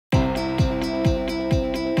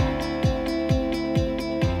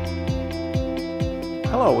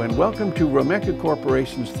Hello and welcome to Romeca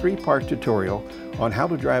Corporation's three-part tutorial on how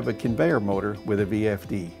to drive a conveyor motor with a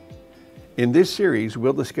VFD. In this series,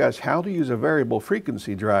 we'll discuss how to use a variable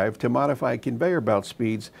frequency drive to modify conveyor belt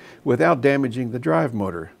speeds without damaging the drive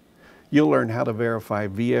motor. You'll learn how to verify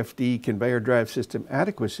VFD conveyor drive system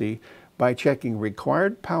adequacy by checking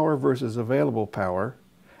required power versus available power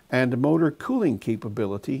and motor cooling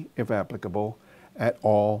capability, if applicable, at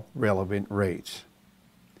all relevant rates.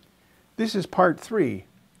 This is part 3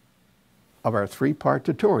 of our three-part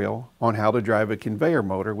tutorial on how to drive a conveyor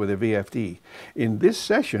motor with a VFD. In this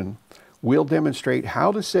session, we'll demonstrate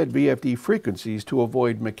how to set VFD frequencies to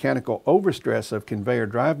avoid mechanical overstress of conveyor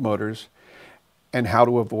drive motors and how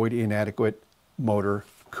to avoid inadequate motor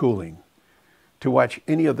cooling. To watch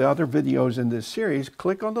any of the other videos in this series,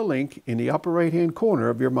 click on the link in the upper right-hand corner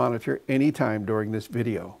of your monitor anytime during this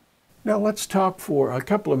video. Now let's talk for a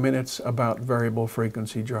couple of minutes about variable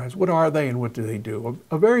frequency drives. What are they and what do they do?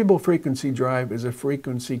 A variable frequency drive is a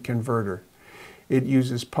frequency converter. It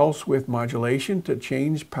uses pulse width modulation to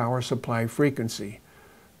change power supply frequency.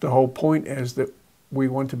 The whole point is that we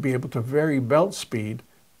want to be able to vary belt speed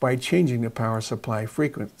by changing the power supply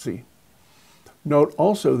frequency. Note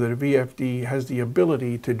also that a VFD has the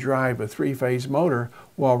ability to drive a three-phase motor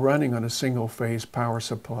while running on a single-phase power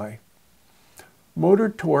supply. Motor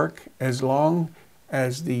torque, as long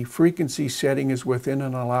as the frequency setting is within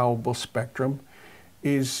an allowable spectrum,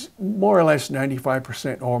 is more or less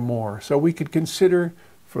 95% or more. So we could consider,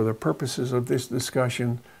 for the purposes of this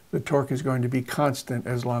discussion, the torque is going to be constant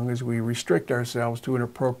as long as we restrict ourselves to an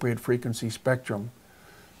appropriate frequency spectrum.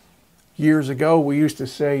 Years ago, we used to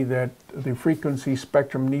say that the frequency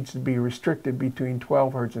spectrum needs to be restricted between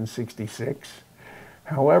 12 Hz and 66.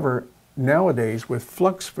 However, nowadays, with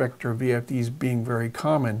flux vector VFDs being very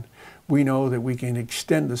common, we know that we can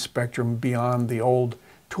extend the spectrum beyond the old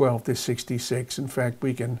 12 to 66. In fact,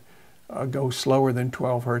 we can go slower than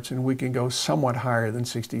 12 Hz and we can go somewhat higher than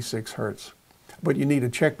 66 Hz. But you need to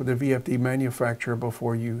check with the VFD manufacturer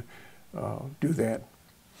before you do that.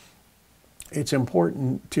 It's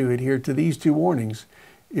important to adhere to these two warnings.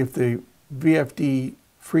 If the VFD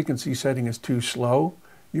frequency setting is too slow,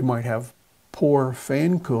 you might have poor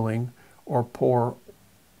fan cooling or poor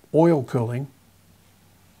oil cooling,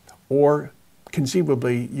 or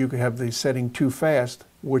conceivably you could have the setting too fast,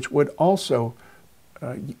 which would also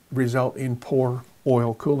result in poor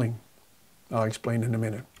oil cooling. I'll explain in a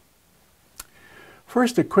minute.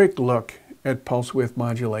 First, a quick look at pulse width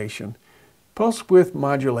modulation. Pulse width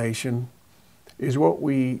modulation is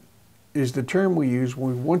the term we use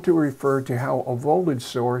when we want to refer to how a voltage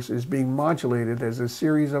source is being modulated as a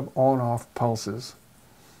series of on-off pulses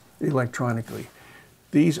electronically.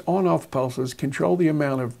 These on-off pulses control the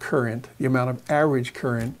amount of current, the amount of average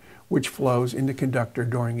current, which flows in the conductor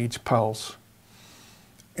during each pulse.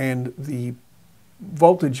 And the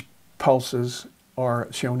voltage pulses are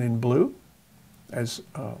shown in blue as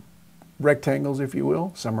rectangles, if you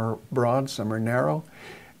will. Some are broad, some are narrow.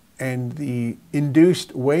 And the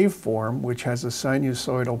induced waveform, which has a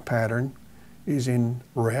sinusoidal pattern, is in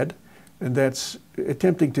red. And that's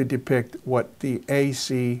attempting to depict what the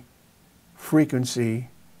AC frequency,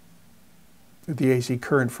 the AC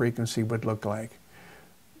current frequency would look like.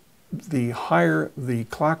 The higher the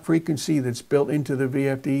clock frequency that's built into the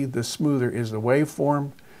VFD, the smoother is the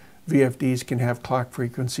waveform. VFDs can have clock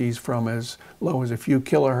frequencies from as low as a few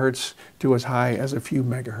kilohertz to as high as a few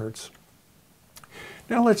megahertz.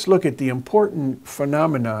 Now let's look at the important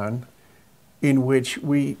phenomenon in which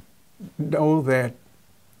we know that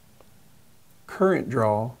current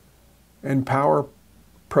draw and power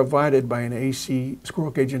provided by an AC squirrel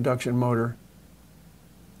cage induction motor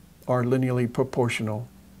are linearly proportional.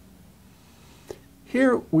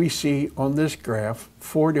 Here we see on this graph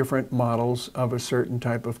 4 different models of a certain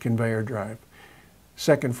type of conveyor drive.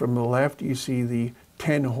 Second from the left, you see the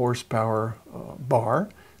 10 horsepower bar.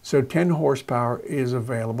 So 10 horsepower is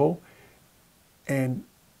available, and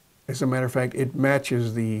as a matter of fact, it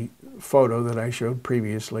matches the photo that I showed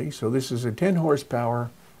previously. So this is a 10 horsepower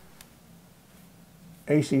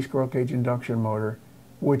AC squirrel cage induction motor,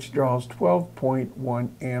 which draws 12.1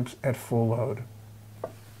 amps at full load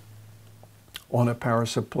on a power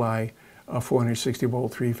supply of 460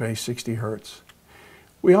 volt 3-phase 60 Hertz.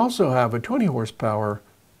 We also have a 20 horsepower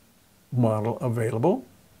model available.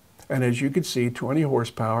 And as you can see, 20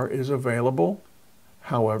 horsepower is available.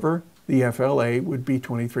 However, the FLA would be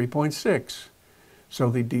 23.6. So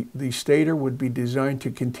the stator would be designed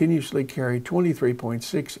to continuously carry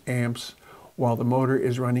 23.6 amps while the motor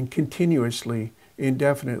is running continuously,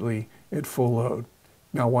 indefinitely at full load.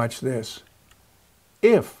 Now watch this.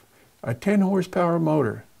 If a 10 horsepower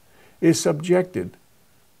motor is subjected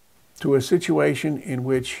to a situation in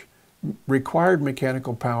which required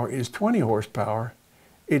mechanical power is 20 horsepower,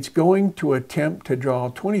 it's going to attempt to draw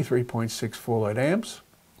 23.6 full load amps,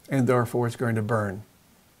 and therefore it's going to burn.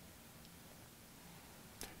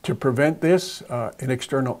 To prevent this, an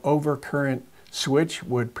external overcurrent switch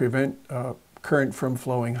would prevent current from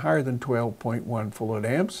flowing higher than 12.1 full load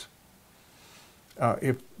amps.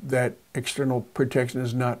 If that external protection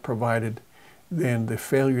is not provided, then the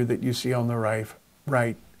failure that you see on the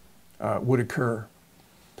right would occur.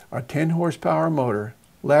 A 10 horsepower motor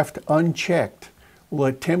left unchecked will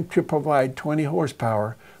attempt to provide 20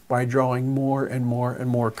 horsepower by drawing more and more and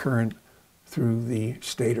more current through the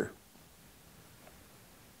stator.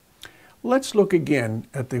 Let's look again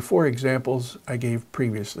at the 4 examples I gave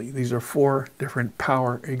previously. These are 4 different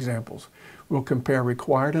power examples. We'll compare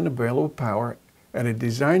required and available power at a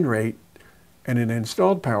design rate and an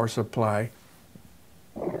installed power supply,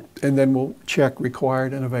 and then we'll check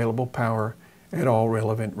required and available power at all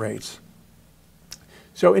relevant rates.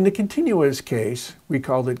 So in the continuous case, we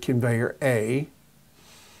called it conveyor A.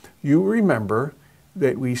 You remember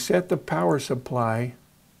that we set the power supply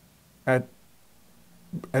at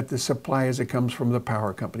the supply as it comes from the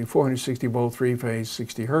power company, 460 volt, 3-phase,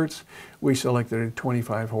 60 hertz. We selected a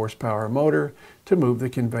 25 horsepower motor to move the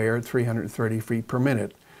conveyor at 330 feet per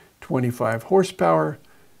minute. 25 horsepower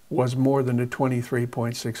was more than the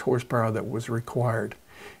 23.6 horsepower that was required.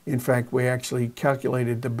 In fact, we actually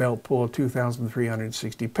calculated the belt pull of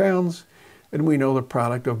 2,360 pounds, and we know the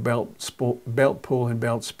product of belt pull and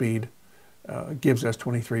belt speed gives us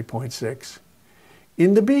 23.6.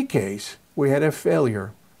 In the B case, we had a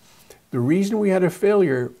failure. The reason we had a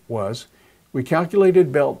failure was we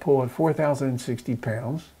calculated belt pull at 4,060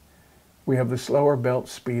 pounds. We have the slower belt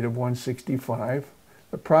speed of 165.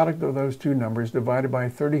 The product of those two numbers divided by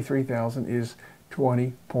 33,000 is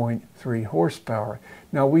 20.3 horsepower.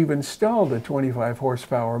 Now we've installed a 25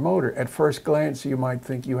 horsepower motor. At first glance, you might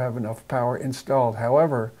think you have enough power installed.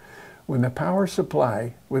 However, when the power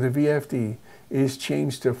supply with a VFD is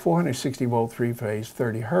changed to 460 volt 3-phase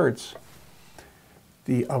 30 hertz,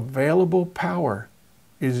 the available power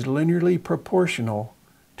is linearly proportional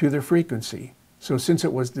to the frequency. So since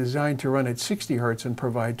it was designed to run at 60 hertz and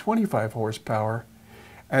provide 25 horsepower,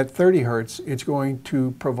 at 30 hertz, it's going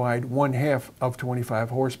to provide 1/2 of 25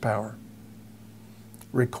 horsepower.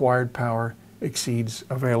 Required power exceeds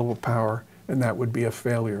available power, and that would be a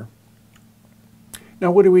failure.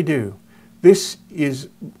 Now, what do? This is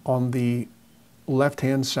on the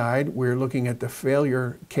left-hand side. We're looking at the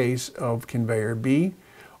failure case of conveyor B.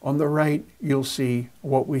 On the right, you'll see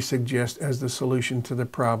what we suggest as the solution to the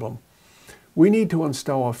problem. We need to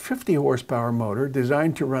install a 50 horsepower motor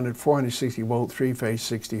designed to run at 460 volt 3-phase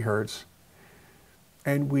 60 hertz.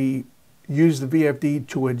 And we use the VFD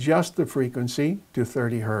to adjust the frequency to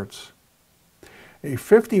 30 hertz. A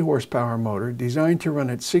 50 horsepower motor designed to run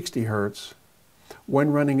at 60 hertz,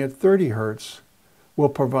 when running at 30 hertz, will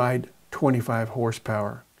provide 25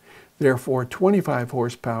 horsepower. Therefore, 25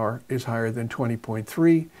 horsepower is higher than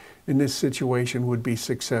 20.3. In this situation would be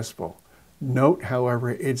successful. Note, however,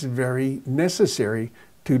 it's very necessary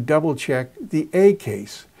to double check the A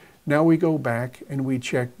case. Now we go back and we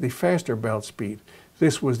check the faster belt speed.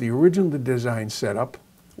 This was the original design setup,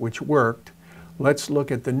 which worked. Let's look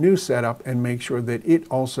at the new setup and make sure that it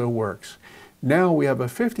also works. Now we have a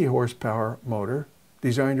 50 horsepower motor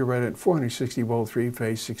designed to run at 460 volt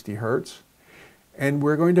 3-phase 60 hertz, and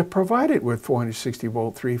we're going to provide it with 460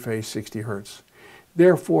 volt 3-phase 60 hertz.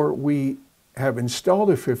 Therefore, we have installed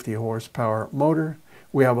a 50 horsepower motor.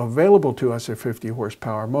 We have available to us a 50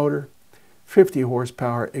 horsepower motor. 50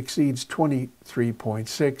 horsepower exceeds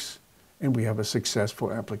 23.6, and we have a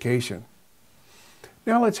successful application.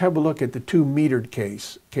 Now let's have a look at the 2 metered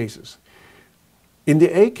cases. In the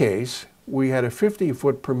A case, we had a 50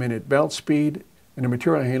 foot per minute belt speed and a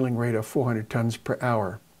material handling rate of 400 tons per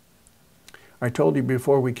hour. I told you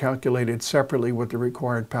before we calculated separately what the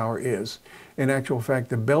required power is. In actual fact,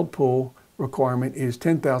 the belt pull requirement is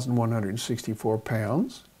 10,164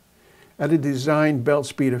 pounds. At a design belt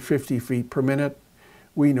speed of 50 feet per minute,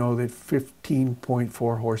 we know that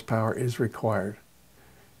 15.4 horsepower is required.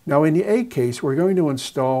 Now in the A case, we're going to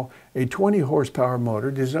install a 20 horsepower motor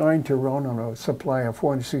designed to run on a supply of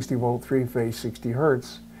 460 volt 3-phase 60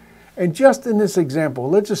 hertz. And just in this example,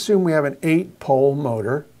 let's assume we have an 8-pole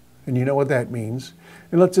motor, and you know what that means.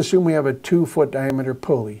 And let's assume we have a 2-foot diameter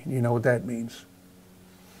pulley, and you know what that means.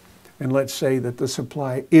 And let's say that the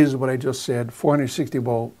supply is what I just said, 460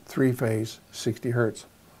 volt 3-phase 60 hertz.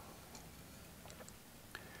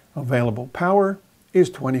 Available power is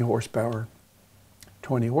 20 horsepower.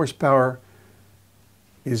 20 horsepower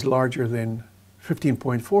is larger than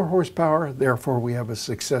 15.4 horsepower, therefore we have a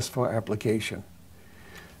successful application.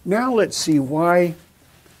 Now let's see why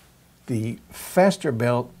the faster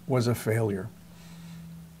belt was a failure.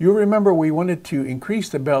 You'll remember we wanted to increase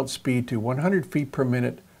the belt speed to 100 feet per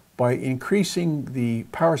minute by increasing the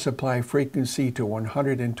power supply frequency to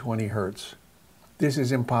 120 hertz. This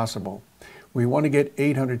is impossible. We want to get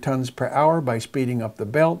 800 tons per hour by speeding up the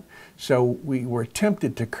belt, so we were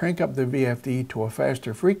tempted to crank up the VFD to a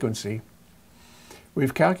faster frequency.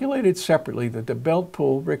 We've calculated separately that the belt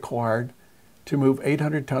pull required to move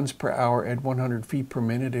 800 tons per hour at 100 feet per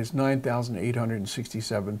minute is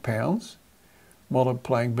 9,867 pounds.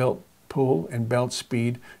 Multiplying belt pull and belt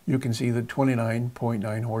speed, you can see that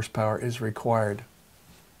 29.9 horsepower is required.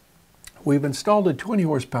 We've installed a 20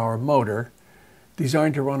 horsepower motor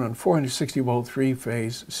designed to run on 460 volt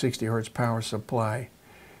 3-phase 60 hertz power supply.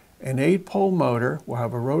 An 8-pole motor will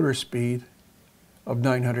have a rotor speed of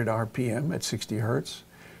 900 RPM at 60 hertz.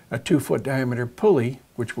 A 2-foot diameter pulley,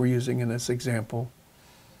 which we're using in this example,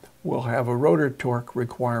 will have a rotor torque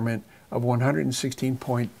requirement of 116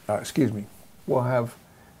 will have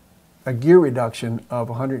a gear reduction of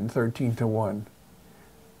 113 to 1.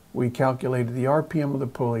 We calculated the RPM of the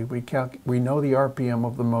pulley, we know the RPM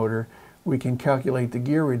of the motor, we can calculate the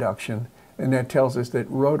gear reduction, and that tells us that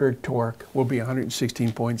rotor torque will be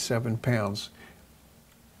 116.7 pounds.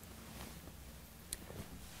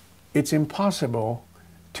 It's impossible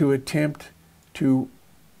to attempt to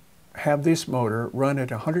have this motor run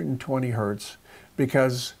at 120 hertz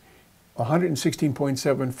because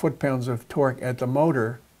 116.7 foot-pounds of torque at the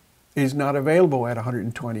motor is not available at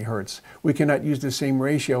 120 hertz. We cannot use the same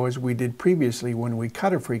ratio as we did previously when we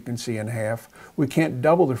cut a frequency in half. We can't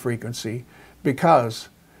double the frequency because,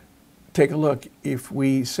 take a look, if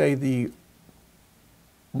we say the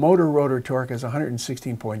motor rotor torque is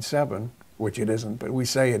 116.7, which it isn't, but we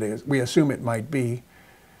say it is, we assume it might be,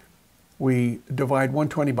 we divide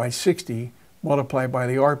 120 by 60, multiply by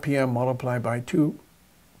the RPM, multiply by 2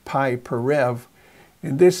 pi per rev,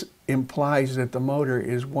 and this implies that the motor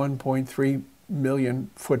is 1.3 million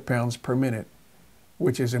foot-pounds per minute,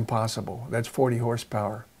 which is impossible. That's 40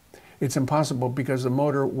 horsepower. It's impossible because the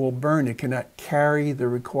motor will burn. It cannot carry the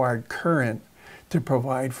required current to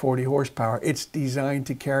provide 40 horsepower. It's designed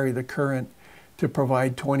to carry the current to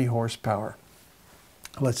provide 20 horsepower.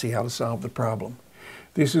 Let's see how to solve the problem.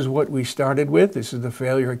 This is what we started with. This is the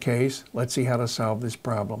failure case. Let's see how to solve this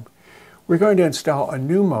problem. We're going to install a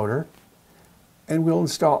new motor, and we'll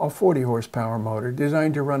install a 40 horsepower motor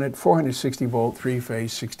designed to run at 460 volt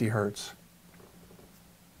 3-phase 60 hertz.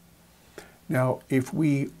 Now, if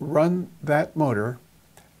we run that motor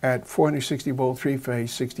at 460 volt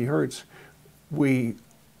 3-phase 60 hertz, we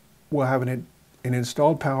will have an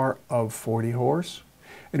installed power of 40 horse,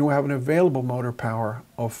 and we'll have an available motor power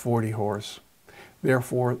of 40 horse.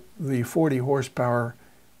 Therefore, the 40 horsepower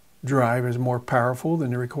drive is more powerful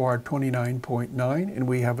than the required 29.9, and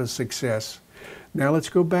we have a success. Now let's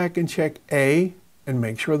go back and check A and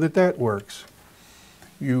make sure that that works.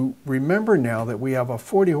 You remember now that we have a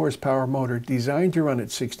 40 horsepower motor designed to run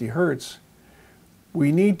at 60 hertz.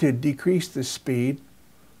 We need to decrease the speed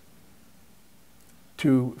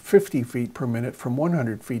to 50 feet per minute from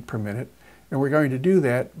 100 feet per minute, and we're going to do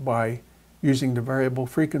that by using the variable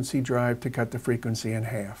frequency drive to cut the frequency in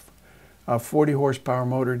half. A 40 horsepower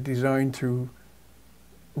motor designed to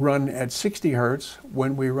run at 60 hertz.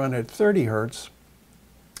 When we run at 30 hertz,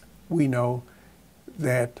 we know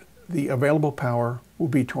that the available power will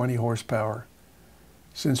be 20 horsepower.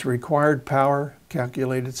 Since required power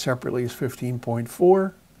calculated separately is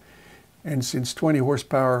 15.4, and since 20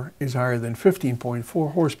 horsepower is higher than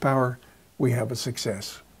 15.4 horsepower, we have a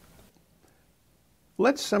success.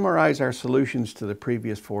 Let's summarize our solutions to the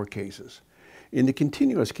previous 4 cases. In the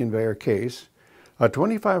continuous conveyor case, a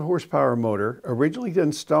 25 horsepower motor originally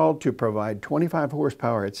installed to provide 25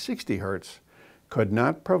 horsepower at 60 hertz could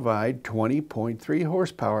not provide 20.3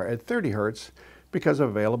 horsepower at 30 hertz because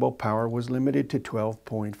available power was limited to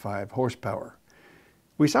 12.5 horsepower.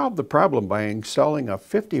 We solved the problem by installing a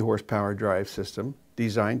 50 horsepower drive system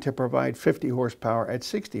designed to provide 50 horsepower at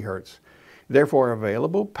 60 hertz. Therefore,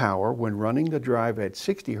 available power when running the drive at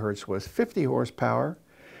 60 hertz was 50 horsepower,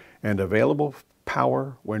 and available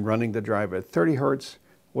power when running the drive at 30 hertz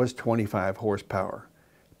was 25 horsepower.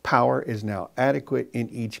 Power is now adequate in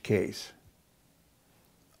each case.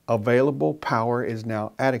 Available power is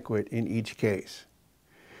now adequate in each case.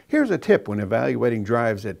 Here's a tip when evaluating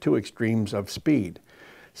drives at 2 extremes of speed.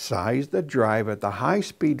 Size the drive at the high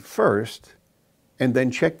speed first, and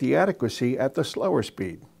then check the adequacy at the slower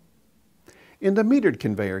speed. In the metered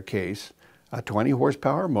conveyor case, a 20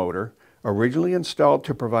 horsepower motor originally installed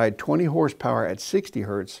to provide 20 horsepower at 60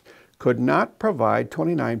 Hertz, could not provide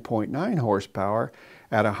 29.9 horsepower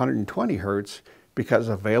at 120 Hertz because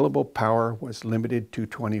available power was limited to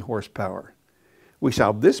 20 horsepower. We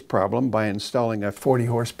solved this problem by installing a 40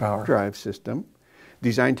 horsepower drive system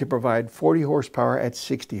designed to provide 40 horsepower at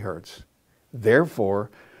 60 Hertz. Therefore,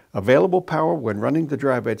 available power when running the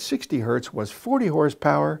drive at 60 Hertz was 40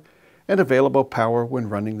 horsepower, and available power when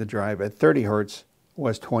running the drive at 30 Hertz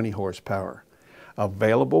was 20 horsepower.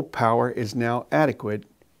 Available power is now adequate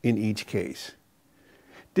in each case.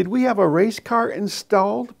 Did we have a race car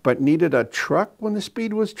installed but needed a truck when the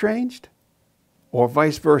speed was changed? Or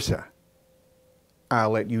vice versa?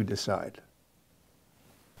 I'll let you decide.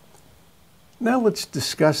 Now let's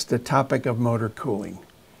discuss the topic of motor cooling.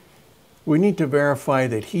 We need to verify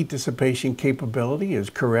that heat dissipation capability is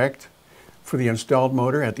correct for the installed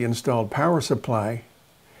motor at the installed power supply,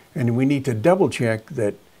 and we need to double check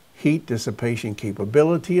that heat dissipation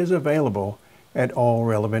capability is available at all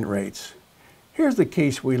relevant rates. Here's the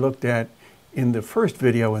case we looked at in the first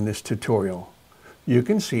video in this tutorial. You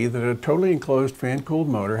can see that a totally enclosed fan-cooled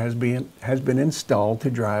motor has been installed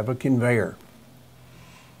to drive a conveyor.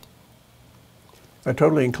 A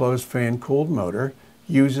totally enclosed fan-cooled motor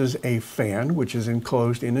uses a fan which is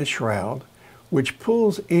enclosed in a shroud, which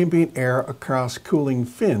pulls ambient air across cooling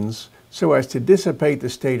fins so as to dissipate the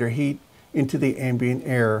stator heat into the ambient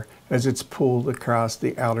air as it's pulled across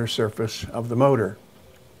the outer surface of the motor.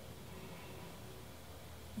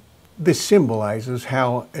 This symbolizes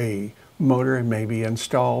how a motor may be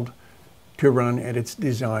installed to run at its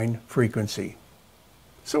design frequency.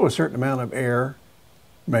 So a certain amount of air,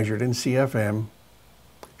 measured in CFM,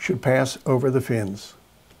 should pass over the fins.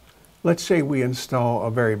 Let's say we install a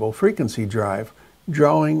variable frequency drive,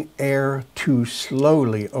 drawing air too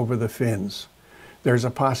slowly over the fins. There's a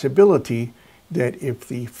possibility that if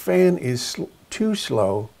the fan is too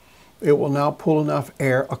slow, it will not pull enough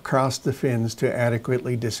air across the fins to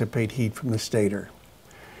adequately dissipate heat from the stator.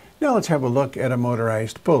 Now let's have a look at a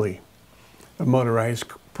motorized pulley. A motorized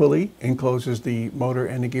pulley encloses the motor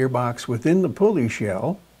and the gearbox within the pulley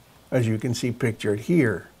shell, as you can see pictured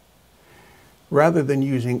here. Rather than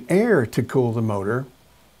using air to cool the motor,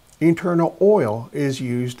 internal oil is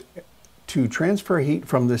used to transfer heat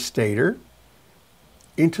from the stator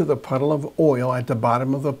into the puddle of oil at the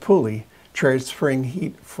bottom of the pulley, transferring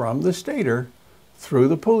heat from the stator through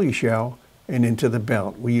the pulley shell and into the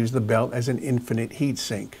belt. We use the belt as an infinite heat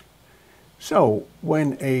sink. So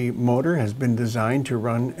when a motor has been designed to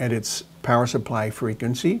run at its power supply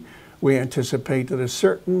frequency, we anticipate that a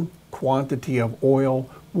certain quantity of oil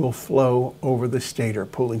will flow over the stator,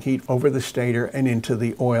 pulling heat over the stator and into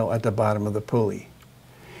the oil at the bottom of the pulley.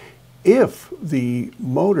 If the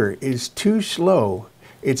motor is too slow,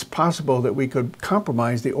 it's possible that we could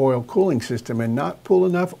compromise the oil cooling system and not pull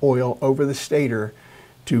enough oil over the stator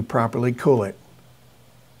to properly cool it.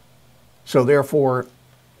 So therefore,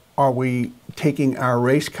 are we taking our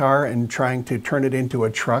race car and trying to turn it into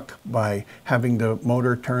a truck by having the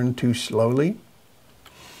motor turn too slowly?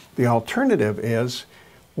 The alternative is,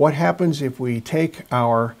 what happens if we take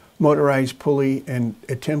our motorized pulley and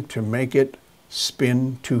attempt to make it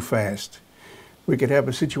spin too fast? We could have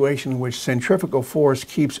a situation in which centrifugal force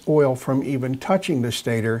keeps oil from even touching the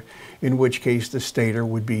stator, in which case the stator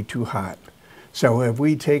would be too hot. So have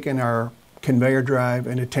we taken our conveyor drive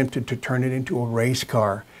and attempted to turn it into a race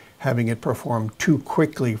car, having it perform too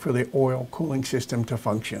quickly for the oil cooling system to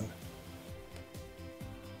function?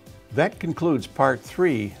 That concludes part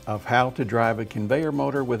 3 of how to drive a conveyor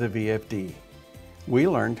motor with a VFD. We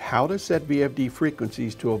learned how to set VFD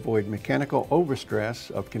frequencies to avoid mechanical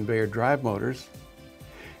overstress of conveyor drive motors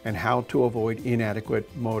and how to avoid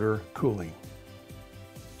inadequate motor cooling.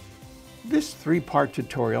 This 3-part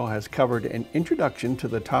tutorial has covered an introduction to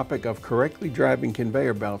the topic of correctly driving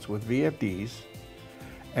conveyor belts with VFDs,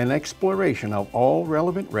 an exploration of all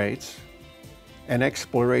relevant rates, an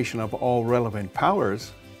exploration of all relevant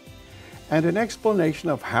powers, and an explanation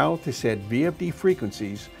of how to set VFD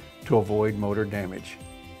frequencies to avoid motor damage.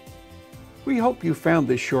 We hope you found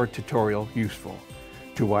this short tutorial useful.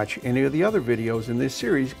 To watch any of the other videos in this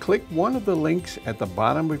series, click one of the links at the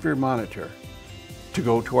bottom of your monitor. To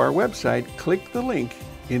go to our website, click the link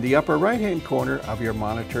in the upper right-hand corner of your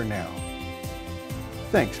monitor now.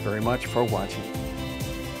 Thanks very much for watching.